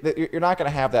 like you're not going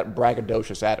to have that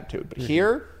braggadocious attitude. But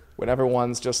here, when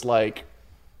everyone's just like,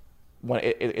 when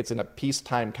it's in a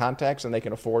peacetime context and they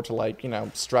can afford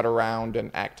to strut around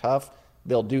and act tough,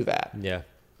 they'll do that. Yeah.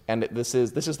 And this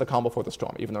is the calm before the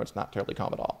storm, even though it's not terribly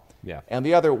calm at all. Yeah. And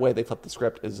the other way they flip the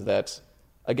script is that,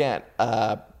 again,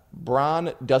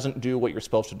 Bronn doesn't do what you're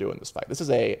supposed to do in this fight. This is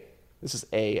a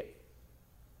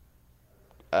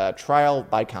trial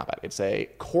by combat. It's a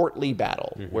courtly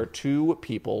battle where two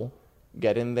people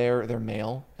get in their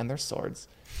mail and their swords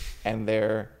and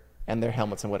their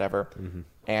helmets and whatever,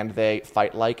 and they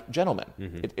fight like gentlemen.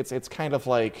 It's kind of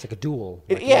like... It's like a duel.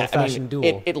 An old-fashioned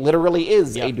duel. It literally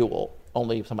is a duel,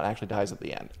 only someone actually dies at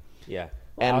the end. Yeah.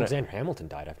 Well, And- Alexander Hamilton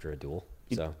died after a duel.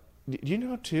 So Do you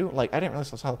know, too, like, I didn't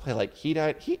realize I saw the play, like, he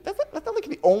died... That's not like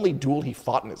the only duel he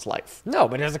fought in his life. no,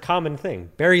 but it's a common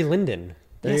thing. Barry Lyndon.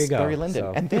 There Yes, you go. Barry Lyndon.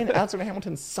 So, And then Alexander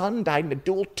Hamilton's son died in a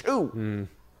duel, too.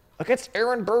 Against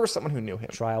Aaron Burr, someone who knew him.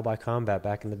 trial by combat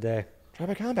back in the day. Trial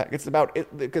by combat. It's about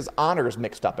it because honor is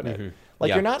mixed up in it. Like,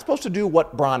 Yeah. you're not supposed to do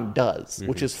what Bronn does,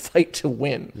 which is fight to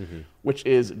win, which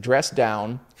is dress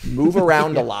down, move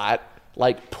around a lot,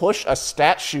 like push a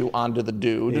statue onto the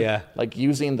dude, Yeah. like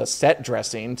using the set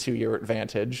dressing to your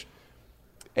advantage.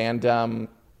 And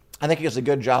I think he does a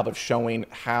good job of showing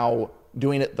how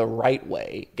doing it the right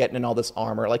way, getting in all this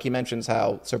armor. Like he mentions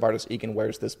how Ser Vardis Egen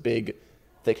wears this big,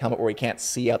 thick helmet where he can't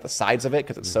see out the sides of it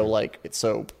because it's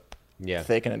so Yeah.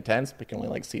 thick and intense, but you can only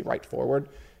like see right forward.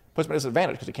 Puts him at a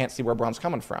disadvantage because you can't see where Bronn's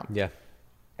coming from. Yeah.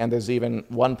 And there's even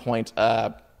one point,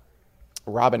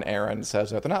 Robin Aaron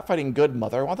says, they're not fighting good,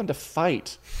 mother. I want them to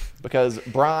fight. Because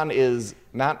Bronn is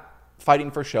not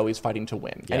fighting for show, he's fighting to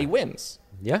win. Yeah. And he wins.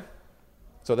 Yeah.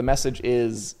 So the message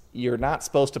is, you're not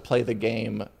supposed to play the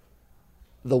game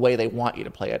the way they want you to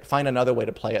play it. Find another way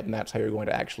to play it, and that's how you're going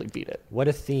to actually beat it. What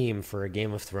a theme for a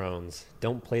Game of Thrones.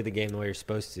 Don't play the game the way you're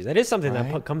supposed to. That is something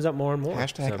that Right. comes up more and more.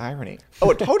 Hashtag So, irony.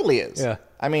 Oh, it totally is. Yeah.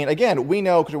 I mean, again, we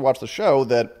know because we watch the show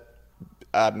that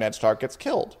Ned Stark gets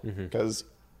killed. Because,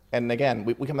 and again,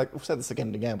 we've said this again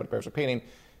and again, but it bears repeating.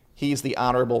 He's the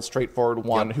honorable, straightforward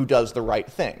one who does the right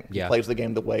thing. He Yeah. plays the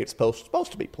game the way it's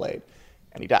supposed to be played,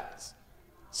 and he does.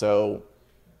 So,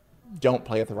 don't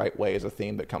play it the right way is a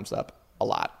theme that comes up a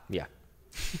lot. Yeah.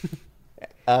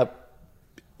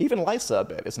 Even Lysa a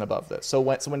bit isn't above this. So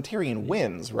when Tyrion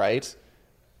wins, right,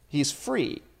 he's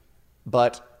free,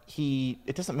 but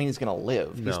it doesn't mean he's going to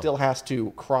live. No. He still has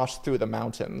to cross through the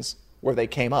mountains where they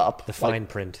came up. The fine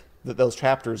print. Those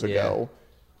chapters ago,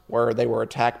 where they were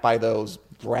attacked by those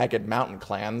ragged mountain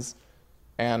clans.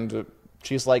 And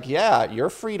she's like, yeah, you're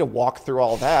free to walk through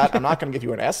all that. I'm not going to give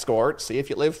you an escort. See if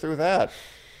you live through that,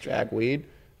 Jagweed.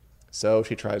 So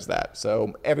she tries that.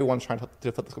 So everyone's trying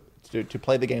to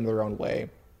play the game their own way.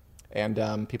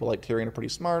 And people like Tyrion are pretty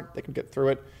smart. They can get through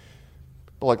it.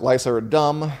 People like Lysa are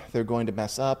dumb. They're going to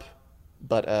mess up.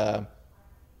 But I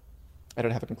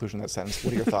don't have a conclusion to that sentence.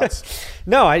 What are your thoughts?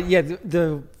 No,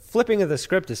 the flipping of the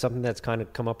script is something that's kind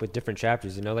of come up with different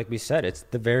chapters. You know, like we said, it's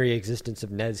the very existence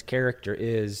of Ned's character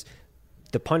is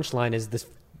the punchline is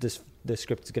the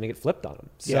script is going to get flipped on him.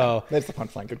 So Yeah, that's the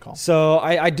punchline. Good call. So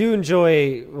I do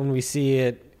enjoy when we see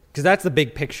it because that's the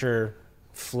big picture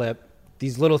flip.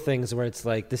 These little things where it's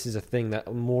like this is a thing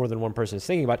that more than one person is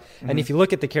thinking about. And if you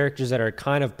look at the characters that are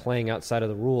kind of playing outside of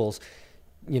the rules,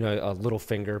 you know,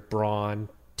 Littlefinger, Bronn,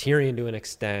 Tyrion to an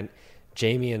extent,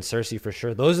 Jaime and Cersei for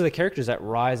sure. Those are the characters that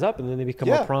rise up and then they become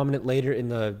more prominent later in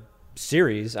the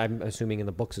series. I'm assuming in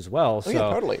the books as well. So yeah,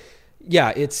 totally. Yeah,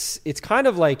 it's kind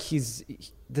of like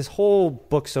this whole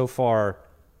book so far.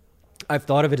 I've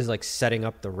thought of it as like setting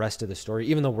up the rest of the story,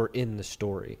 even though we're in the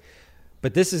story.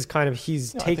 But this is kind of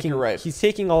he's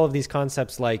taking all of these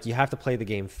concepts like you have to play the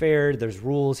game fair. There's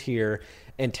rules here,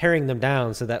 and tearing them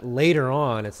down so that later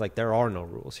on it's like there are no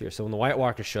rules here. So when the White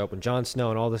Walkers show up, when Jon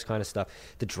Snow and all this kind of stuff,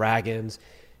 the dragons,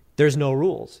 there's no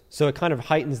rules. So it kind of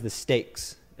heightens the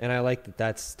stakes. And I like that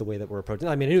that's the way that we're approaching.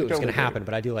 I mean, I knew it was going to happen,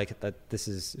 but I do like it that this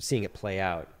is seeing it play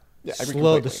out. Yeah, I agree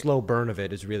completely. The slow burn of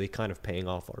it is really kind of paying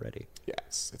off already.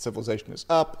 Yes, its civilization is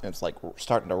up, and it's like we're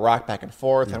starting to rock back and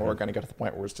forth, and we're going to get to the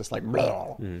point where it's just like,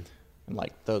 blah, and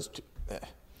like those two.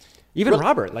 Even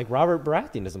Robert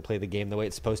Baratheon doesn't play the game the way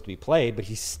it's supposed to be played, but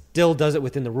he still does it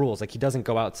within the rules. Like he doesn't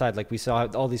go outside. Like we saw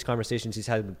all these conversations he's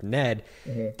had with Ned.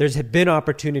 There's been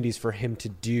opportunities for him to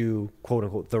do quote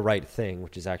unquote the right thing,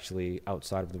 which is actually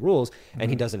outside of the rules, and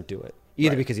he doesn't do it.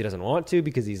 Either because he doesn't want to,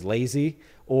 because he's lazy,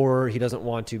 or he doesn't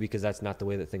want to because that's not the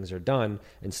way that things are done.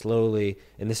 And slowly,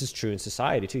 and this is true in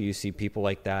society too, you see people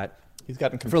like that, He's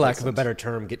gotten for lack of a better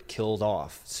term, get killed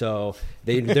off. So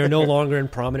they're no longer in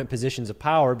prominent positions of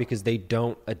power because they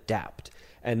don't adapt.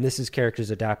 And this is characters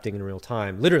adapting in real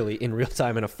time, literally in real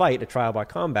time in a fight, a trial by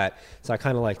combat. So I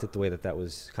kind of liked it the way that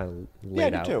was kind of laid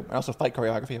out. Yeah, I do too. And also fight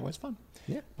choreography, always fun.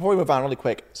 Yeah. Before we move on, really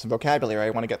quick, some vocabulary I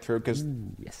want to get through because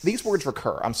these words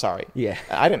recur. I'm sorry. Yeah.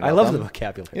 I didn't know I love them. the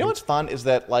vocabulary. You know what's fun is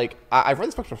that, like, I've read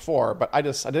this book before, but I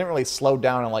didn't really slow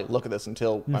down and, like, look at this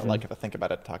until I, like, have to think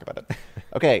about it, talk about it.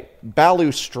 Okay,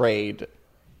 balustrade.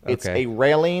 It's Okay. a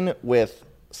railing with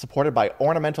supported by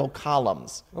ornamental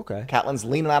columns. Okay. Catelyn's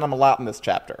leaning on them a lot in this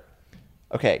chapter.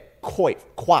 Okay,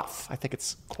 coif. I think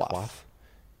it's coif.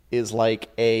 Is like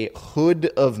a hood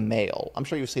of mail. I'm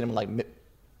sure you've seen them in, like,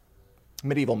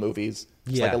 medieval movies.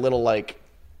 It's Yeah. like a little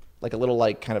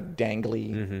kind of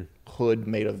dangly hood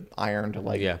made of iron to,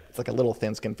 like, it's like a little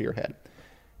thin skin for your head.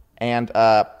 And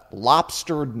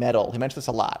lobstered metal. He mentioned this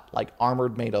a lot, like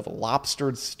armored made of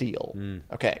lobstered steel.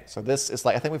 Okay, so this is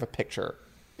like, I think we have a picture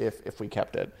if we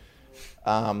kept it.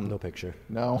 No picture.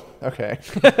 No? Okay.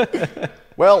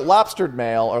 Well, lobstered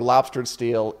mail or lobstered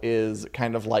steel is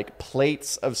kind of like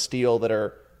plates of steel that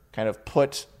are kind of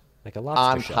put Like a lobster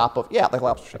on shell. top of, like a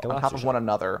lobster shell, a on lobster top of shell. one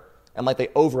another, and like they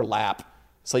overlap.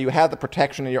 So you have the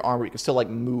protection in your arm, but you can still like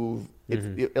move.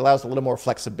 It allows a little more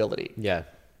flexibility. Yeah.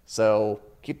 So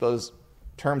keep those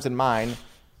terms in mind.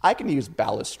 I can use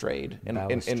balustrade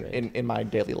in my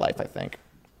daily life, I think.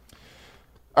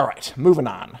 All right, moving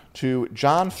on to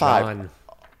John 5. John.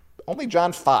 Only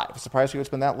John 5. Surprised you it's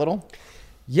been that little?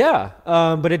 Yeah,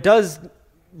 but it does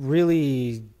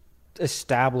really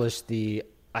establish the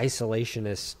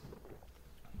isolationist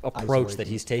approach that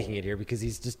he's taking it here, because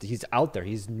he's out there,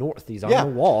 he's north, he's on the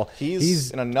wall,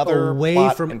 he's in another away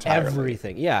plot from entirely.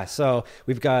 everything. Yeah, so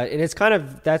we've got, and it's kind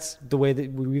of, that's the way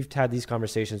that we've had these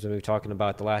conversations when we were talking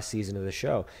about the last season of the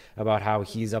show, about how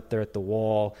he's up there at the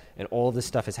wall and all this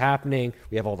stuff is happening.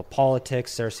 We have all the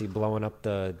politics, Cersei blowing up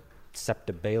the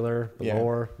Septa Baelor,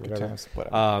 whatever.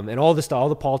 And all this stuff, all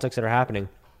the politics that are happening,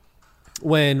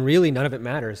 when really none of it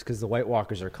matters because the White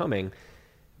Walkers are coming.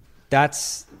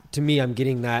 That's, to me, I'm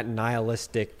getting that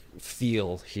nihilistic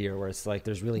feel here, where it's like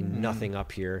there's really nothing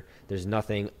up here. There's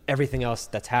nothing. Everything else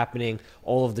that's happening,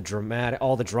 all the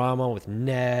drama with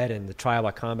Ned and the trial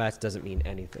by combats doesn't mean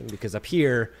anything, because up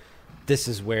here, this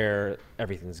is where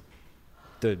everything's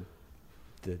the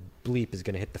bleep is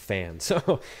going to hit the fan.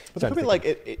 So, but it could be like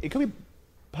it could be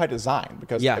by design,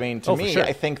 because I mean, to me, sure.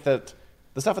 I think that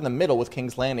the stuff in the middle with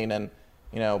King's Landing and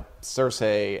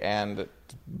Cersei and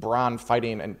Bronn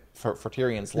fighting and for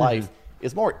Tyrion's life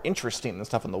is more interesting than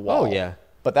stuff on the wall. Oh, yeah.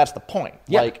 But that's the point.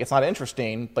 Yeah. Like, it's not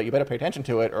interesting, but you better pay attention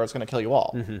to it or it's going to kill you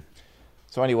all.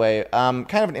 So anyway,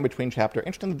 kind of an in-between chapter.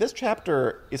 Interesting, this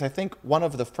chapter is, I think, one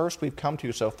of the first we've come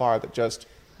to so far that just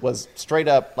was straight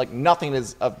up, like, nothing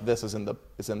of this is in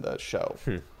the show.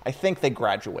 I think they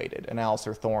graduated, and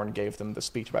Alistair Thorne gave them the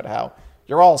speech about how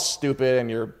you're all stupid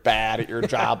and you're bad at your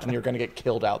jobs and you're going to get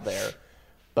killed out there.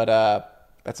 But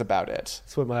that's about it.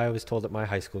 That's what I was told at my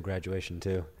high school graduation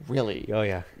too. Really? Oh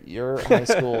yeah. Your high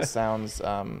school sounds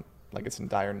like it's in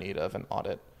dire need of an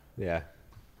audit. Yeah,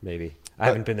 maybe. I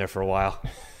haven't been there for a while.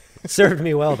 It served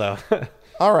me well though.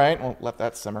 All right, well, let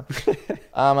that simmer.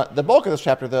 The bulk of this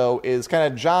chapter, though, is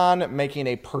kind of John making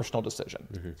a personal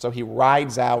decision. So he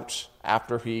rides out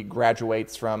after he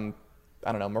graduates from,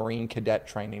 I don't know, Marine cadet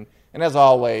training. And as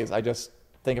always, I just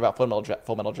think about Full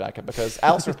Metal Jacket, because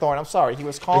Alistair Thorne, I'm sorry, he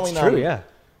was calling them,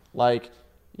 like,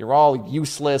 you're all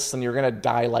useless and you're going to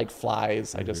die like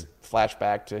flies. I just flash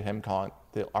back to him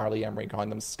Arlie Emery calling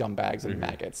them scumbags and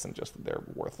maggots, and just they're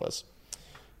worthless.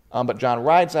 But John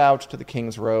rides out to the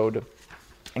King's Road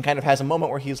and kind of has a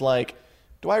moment where he's like,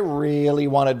 do I really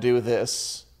want to do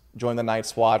this, join the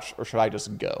Night's Watch, or should I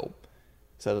just go?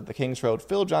 So that the King's Road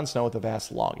filled Jon Snow with a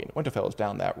vast longing. Winterfell is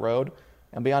down that road,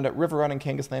 and beyond it, River Run and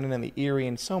King's Landing and the Eyrie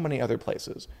and so many other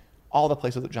places. All the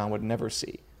places that Jon would never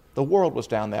see. The world was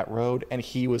down that road, and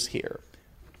he was here.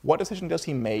 What decision does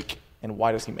he make, and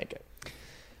why does he make it?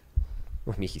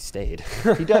 I mean, he stayed.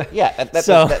 He does, yeah. That's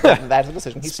a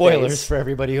decision. He Spoilers stays. for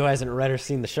everybody who hasn't read or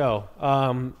seen the show.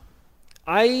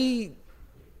 I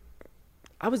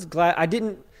was glad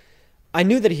I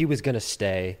knew that he was going to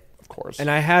stay. Of course. And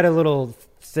I had a little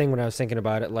thing when I was thinking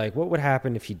about it, like, what would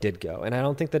happen if he did go? And I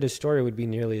don't think that his story would be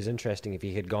nearly as interesting if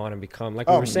he had gone and become, like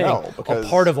we were saying, a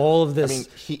part of all of this. I mean,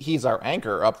 he's our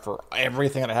anchor up for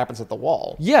everything that happens at the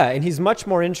wall. Yeah, and he's much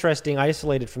more interesting,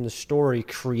 isolated from the story,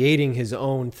 creating his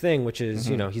own thing, which is,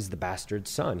 he's the bastard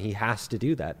son. He has to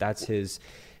do that. That's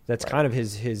kind of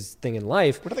his thing in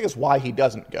life. But I think it's why he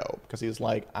doesn't go, because he's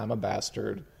like, I'm a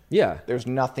bastard. Yeah. There's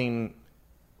nothing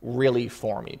really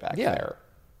for me back there.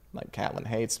 Like, Catelyn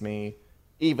hates me.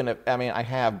 Even if, I mean, I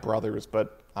have brothers,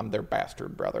 but I'm their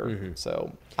bastard brother.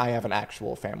 So I have an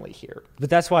actual family here. But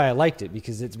that's why I liked it,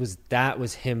 because that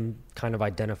was him kind of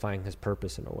identifying his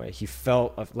purpose in a way. He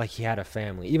felt like he had a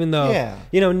family, even though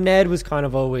Ned was kind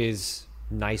of always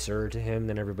nicer to him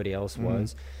than everybody else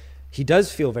was. He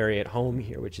does feel very at home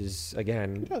here, which is,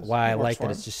 again, why I like that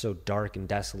it's just so dark and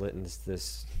desolate and it's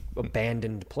this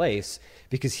abandoned place,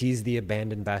 because he's the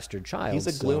abandoned bastard child. He's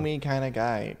a gloomy kind of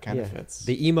guy. It kind of fits.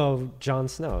 The emo Jon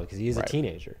Snow, because he is a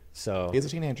teenager. So he's a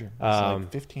teenager. He's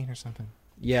like 15 or something.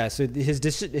 Yeah, so his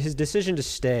decision to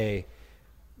stay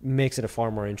makes it a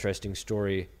far more interesting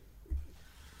story,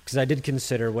 because I did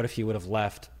consider, what if he would have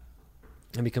left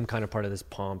and become kind of part of this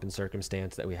pomp and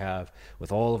circumstance that we have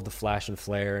with all of the flash and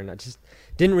flare. And I just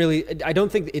didn't really, I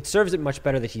don't think it serves it much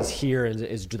better that he's here and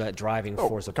is that driving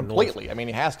force up completely. north. I mean,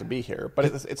 he has to be here, but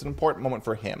it's an important moment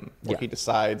for him where he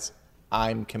decides,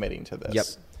 I'm committing to this. Yep,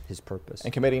 his purpose.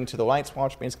 And committing to the Night's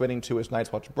Watch means committing to his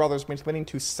Night's Watch brothers, means committing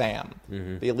to Sam,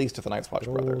 the least of the Night's Watch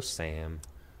brothers. Sam.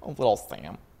 Oh, little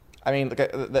Sam. I mean,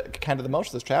 kind of the most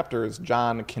of this chapter is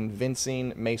Jon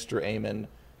convincing Maester Aemon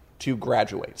to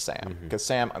graduate Sam, because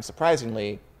Sam,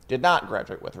 unsurprisingly, did not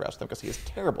graduate with the rest of them because he is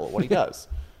terrible at what he does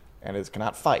and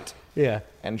cannot fight. Yeah.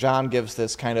 And Jon gives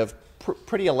this kind of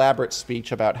pretty elaborate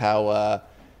speech about how,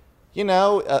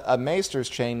 a Maester's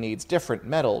chain needs different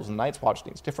metals and Night's Watch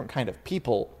needs different kind of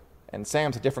people, and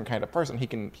Sam's a different kind of person. He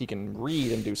can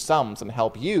read and do sums and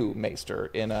help you,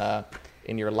 Maester,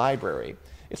 in your library.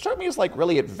 It struck me as like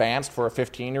really advanced for a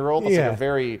 15-year-old. It's like a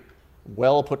very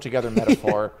well put together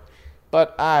metaphor.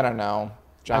 But I don't know.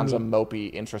 Jon's a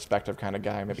mopey, introspective kind of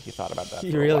guy. Maybe he thought about that.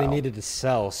 He really needed to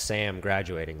sell Sam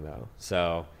graduating, though.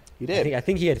 So he did. I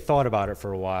think he had thought about it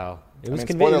for a while. It was a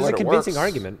convincing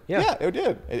argument. Yeah, it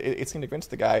did. It seemed to convince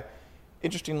the guy.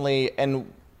 Interestingly,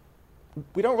 and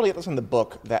we don't really get this in the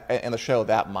book in the show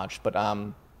that much, but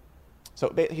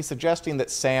so he's suggesting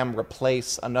that Sam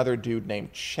replace another dude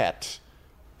named Chet,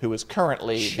 who is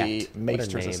currently the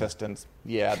Maester's assistant.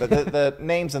 Yeah, the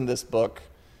names in this book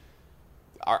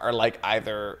are like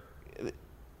either...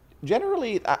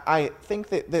 Generally, I think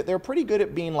that they're pretty good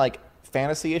at being like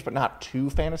fantasy-ish, but not too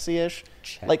fantasy-ish.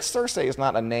 Chet. Like Cersei is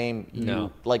not a name you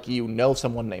know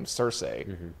someone named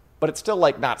Cersei, but it's still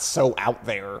like not so out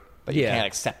there that you can't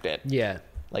accept it. Yeah.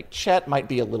 Like Chet might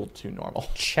be a little too normal.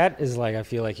 Chet is like, I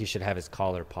feel like he should have his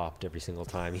collar popped every single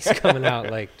time he's coming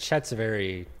out. Like Chet's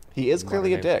He is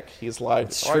clearly a dick. He's like,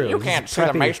 it's true. You can't see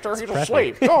the Maester. He's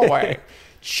asleep. Go away.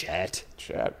 Chet.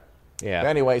 Yeah. But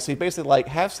anyway, so he basically like,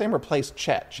 have Sam replace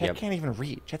Chet. Chet can't even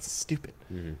read. Chet's stupid.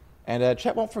 And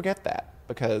Chet won't forget that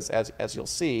because, as you'll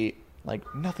see,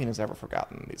 like nothing is ever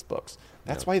forgotten in these books.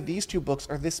 That's why these two books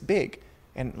are this big,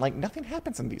 and like nothing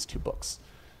happens in these two books.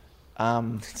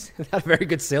 It's not a very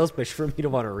good sales pitch for me to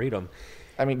want to read them.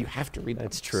 I mean, you have to read them.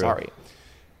 That's true. Sorry.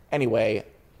 Anyway,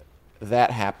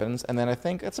 that happens, and then I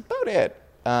think that's about it.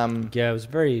 Yeah, it was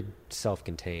very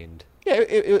self-contained. Yeah,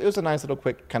 it was a nice little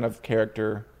quick kind of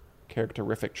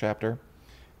characterific chapter.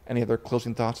 Any other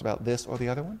closing thoughts about this or the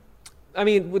other one? I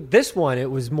mean, with this one,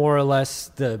 it was more or less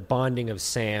the bonding of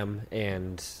Sam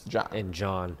and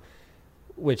Jon,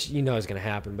 which is going to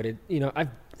happen. But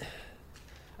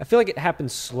I feel like it happened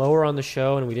slower on the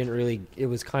show, and we didn't really. It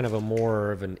was kind of a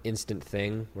more of an instant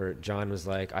thing where Jon was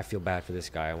like, "I feel bad for this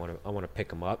guy. I want to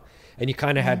pick him up," and you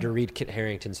kind of had to read Kit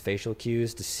Harington's facial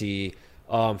cues to see,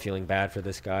 "Oh, I'm feeling bad for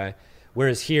this guy."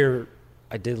 Whereas here,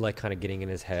 I did like kind of getting in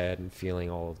his head and feeling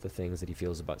all of the things that he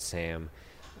feels about Sam.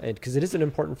 Because it is an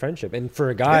important friendship. And for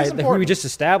a guy who we just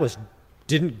established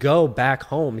didn't go back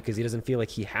home because he doesn't feel like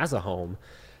he has a home,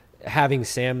 having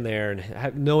Sam there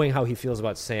and knowing how he feels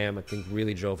about Sam, I think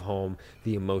really drove home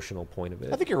the emotional point of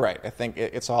it. I think you're right. I think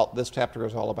this chapter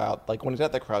is all about, like, when he's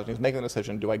at that crossroads, he's making the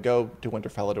decision, do I go to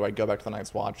Winterfell or do I go back to the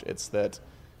Night's Watch? It's that,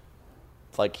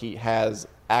 like, he has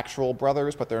actual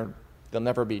brothers, but they'll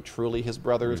never be truly his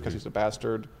brothers because he's a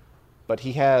bastard. But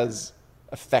he has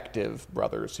effective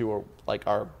brothers who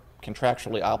are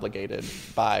contractually obligated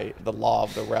by the law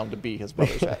of the realm to be his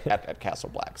brothers at Castle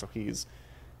Black. So he's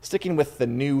sticking with the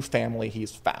new family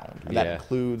he's found, and that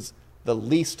includes the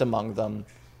least among them.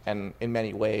 And in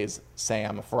many ways,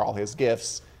 Sam, for all his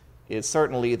gifts, is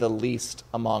certainly the least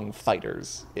among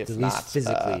fighters, if the not least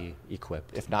physically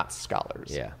equipped, if not scholars.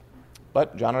 Yeah.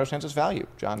 But Jon understands his value.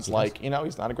 Jon's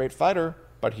he's not a great fighter,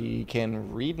 but he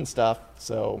can read and stuff.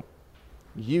 So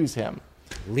use him.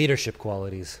 Leadership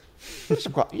qualities.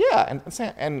 Yeah,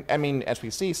 and I mean, as we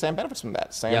see, Sam benefits from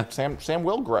that. Sam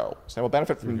will grow. Sam will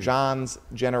benefit from Jon's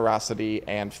generosity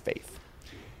and faith.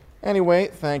 Anyway,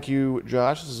 thank you,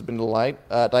 Josh. This has been a delight.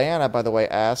 Diana, by the way,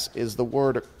 asks, is the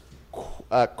word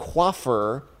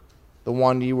coiffeur the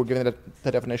one you were giving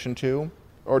the definition to?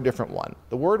 or a different one?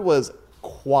 The word was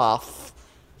coif,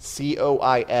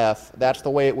 C-O-I-F. That's the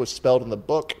way it was spelled in the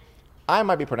book. I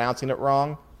might be pronouncing it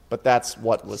wrong, but that's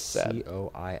what was said.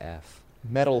 C-O-I-F.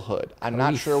 Metalhood. I'm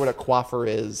not sure what a coiffeur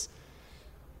is.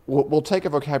 We'll take a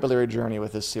vocabulary journey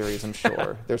with this series, I'm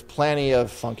sure. There's plenty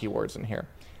of funky words in here.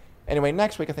 Anyway,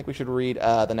 next week I think we should read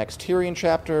the next Tyrion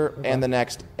chapter and the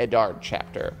next Eddard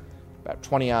chapter. About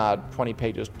 20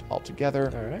 pages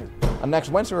altogether. All right. Next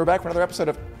Wednesday, we're back for another episode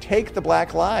of Take the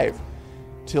Black Live.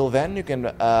 Till then, you can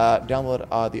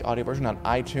download the audio version on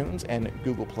iTunes and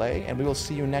Google Play, and we will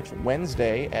see you next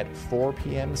Wednesday at 4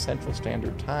 p.m. Central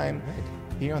Standard Time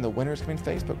here on the Winners Coming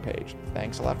Facebook page.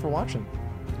 Thanks a lot for watching.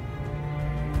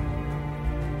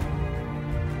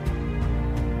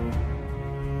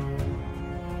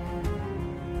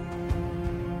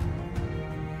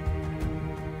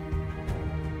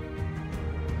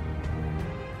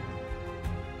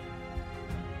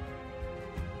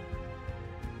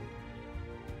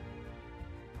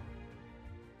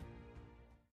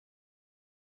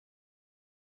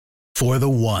 For the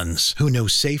ones who know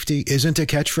safety isn't a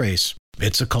catchphrase,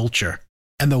 it's a culture.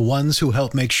 And the ones who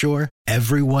help make sure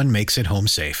everyone makes it home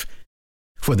safe.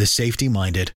 For the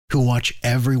safety-minded who watch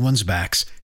everyone's backs,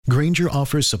 Grainger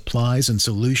offers supplies and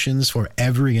solutions for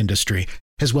every industry,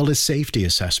 as well as safety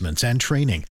assessments and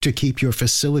training to keep your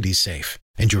facilities safe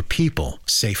and your people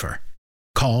safer.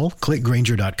 Call, click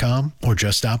Grainger.com, or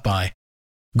just stop by.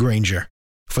 Grainger,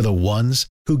 for the ones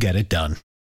who get it done.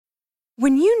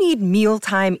 When you need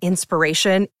mealtime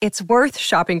inspiration, it's worth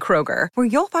shopping Kroger, where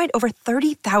you'll find over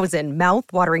 30,000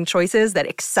 mouth-watering choices that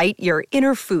excite your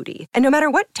inner foodie. And no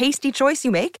matter what tasty choice you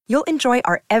make, you'll enjoy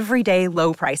our everyday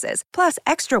low prices, plus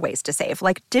extra ways to save,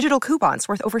 like digital coupons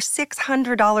worth over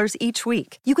 $600 each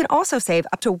week. You can also save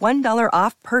up to $1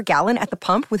 off per gallon at the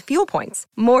pump with fuel points.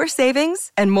 More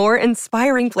savings and more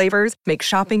inspiring flavors make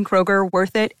shopping Kroger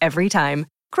worth it every time.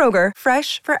 Kroger,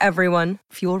 fresh for everyone.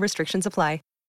 Fuel restrictions apply.